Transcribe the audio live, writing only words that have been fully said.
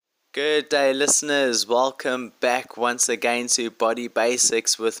Good day, listeners. Welcome back once again to Body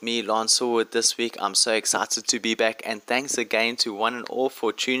Basics with me, Lance Howard. This week, I'm so excited to be back, and thanks again to one and all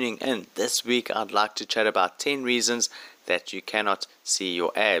for tuning in. This week, I'd like to chat about 10 reasons that you cannot see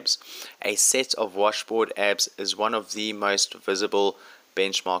your abs. A set of washboard abs is one of the most visible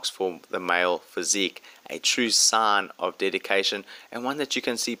benchmarks for the male physique, a true sign of dedication and one that you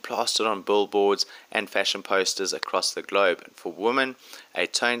can see plastered on billboards and fashion posters across the globe. And for women, a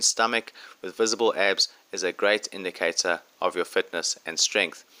toned stomach with visible abs is a great indicator of your fitness and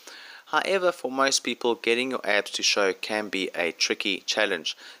strength. However, for most people, getting your abs to show can be a tricky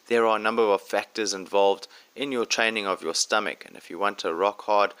challenge. There are a number of factors involved in your training of your stomach, and if you want a rock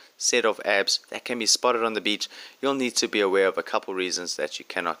hard set of abs that can be spotted on the beach, you'll need to be aware of a couple reasons that you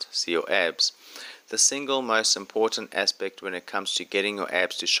cannot see your abs. The single most important aspect when it comes to getting your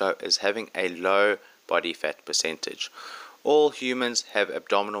abs to show is having a low body fat percentage. All humans have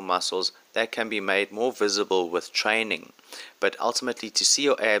abdominal muscles that can be made more visible with training, but ultimately to see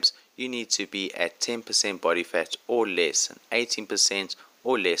your abs, you need to be at 10% body fat or less, and 18%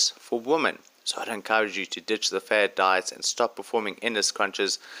 or less for women. So I'd encourage you to ditch the fad diets and stop performing endless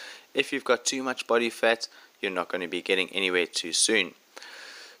crunches. If you've got too much body fat, you're not going to be getting anywhere too soon.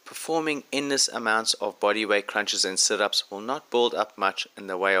 Performing endless amounts of body weight crunches and sit-ups will not build up much in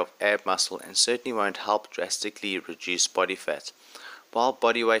the way of ab muscle and certainly won't help drastically reduce body fat. While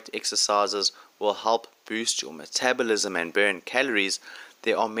bodyweight exercises will help boost your metabolism and burn calories,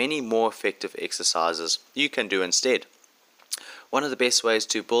 there are many more effective exercises you can do instead. One of the best ways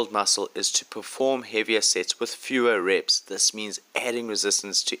to build muscle is to perform heavier sets with fewer reps. This means adding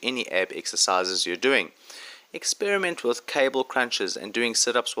resistance to any ab exercises you're doing. Experiment with cable crunches and doing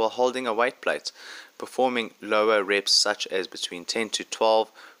sit-ups while holding a weight plate. Performing lower reps such as between 10 to 12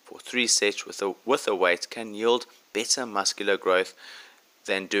 for 3 sets with a weight can yield better muscular growth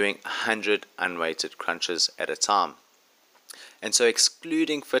than doing 100 unweighted crunches at a time. And so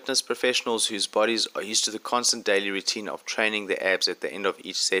excluding fitness professionals whose bodies are used to the constant daily routine of training their abs at the end of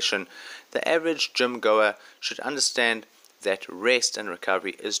each session, the average gym goer should understand that rest and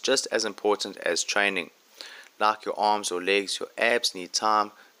recovery is just as important as training. Like your arms or legs, your abs need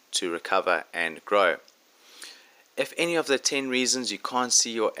time to recover and grow. If any of the 10 reasons you can't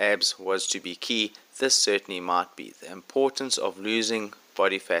see your abs was to be key, this certainly might be. The importance of losing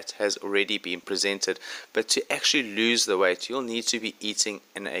body fat has already been presented, but to actually lose the weight, you'll need to be eating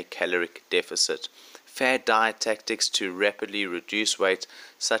in a caloric deficit. Fad diet tactics to rapidly reduce weight,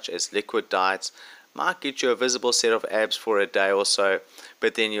 such as liquid diets, might get you a visible set of abs for a day or so,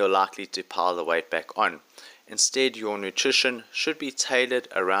 but then you're likely to pile the weight back on. Instead, your nutrition should be tailored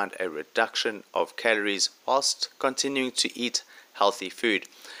around a reduction of calories whilst continuing to eat healthy food.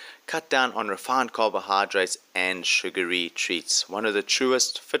 Cut down on refined carbohydrates and sugary treats. One of the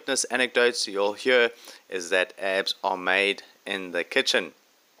truest fitness anecdotes you'll hear is that abs are made in the kitchen.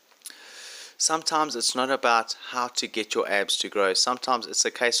 Sometimes it's not about how to get your abs to grow. Sometimes it's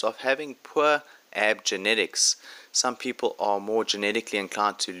a case of having poor ab genetics. Some people are more genetically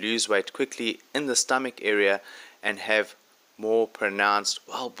inclined to lose weight quickly in the stomach area and have more pronounced,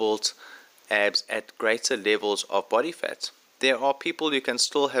 well-built abs at greater levels of body fat. There are people who can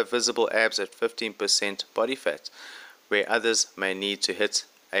still have visible abs at 15% body fat, where others may need to hit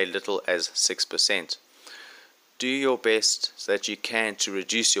as little as 6%. Do your best that you can to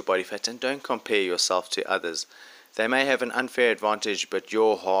reduce your body fat and don't compare yourself to others. They may have an unfair advantage, but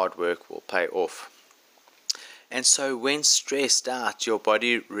your hard work will pay off. And so when stressed out, your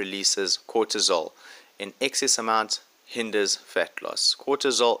body releases cortisol. In excess amount hinders fat loss.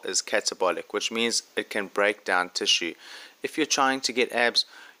 Cortisol is catabolic, which means it can break down tissue. If you're trying to get abs,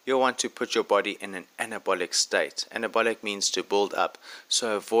 you'll want to put your body in an anabolic state. Anabolic means to build up,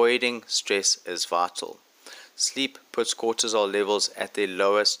 so avoiding stress is vital. Sleep puts cortisol levels at their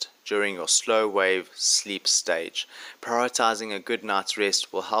lowest during your slow wave sleep stage. Prioritizing a good night's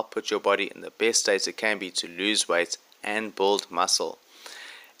rest will help put your body in the best state it can be to lose weight and build muscle.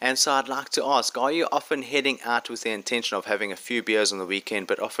 And so I'd like to ask, are you often heading out with the intention of having a few beers on the weekend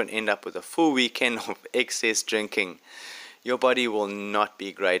but often end up with a full weekend of excess drinking? Your body will not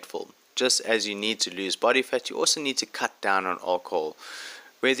be grateful. Just as you need to lose body fat, you also need to cut down on alcohol.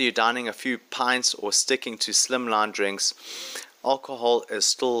 Whether you're downing a few pints or sticking to slimline drinks, alcohol is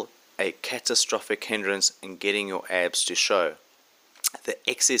still a catastrophic hindrance in getting your abs to show. The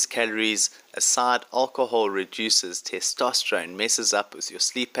excess calories aside, alcohol reduces testosterone, messes up with your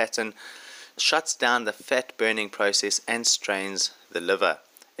sleep pattern, shuts down the fat burning process and strains the liver.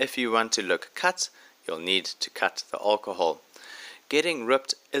 If you want to look cut, you'll need to cut the alcohol. Getting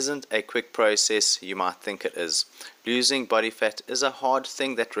ripped isn't a quick process you might think it is. Losing body fat is a hard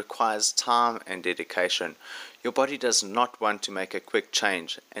thing that requires time and dedication. Your body does not want to make a quick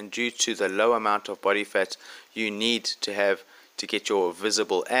change, and due to the low amount of body fat you need to have to get your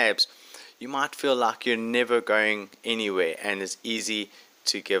visible abs, you might feel like you're never going anywhere and it's easy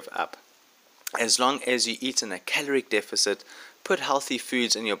to give up. As long as you eat in a caloric deficit, put healthy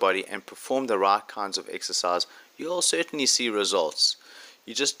foods in your body, and perform the right kinds of exercise, you'll certainly see results.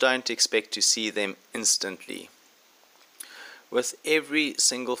 You just don't expect to see them instantly. With every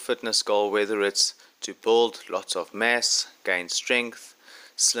single fitness goal, whether it's to build lots of mass, gain strength,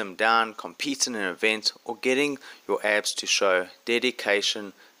 slim down, compete in an event, or getting your abs to show,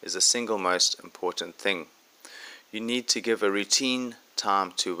 dedication is the single most important thing. You need to give a routine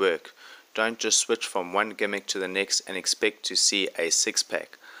time to work. Don't just switch from one gimmick to the next and expect to see a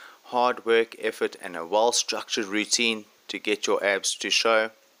six-pack. Hard work, effort, and a well-structured routine to get your abs to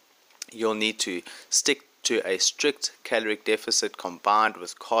show. You'll need to stick to a strict caloric deficit combined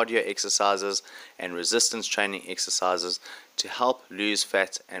with cardio exercises and resistance training exercises to help lose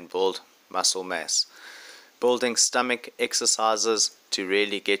fat and build muscle mass. Building stomach exercises to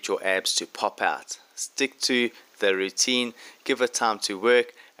really get your abs to pop out. Stick to the routine, give it time to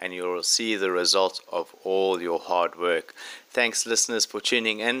work, and you'll see the result of all your hard work. Thanks, listeners, for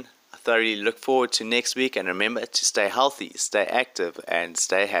tuning in. I thoroughly look forward to next week, and remember to stay healthy, stay active, and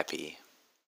stay happy.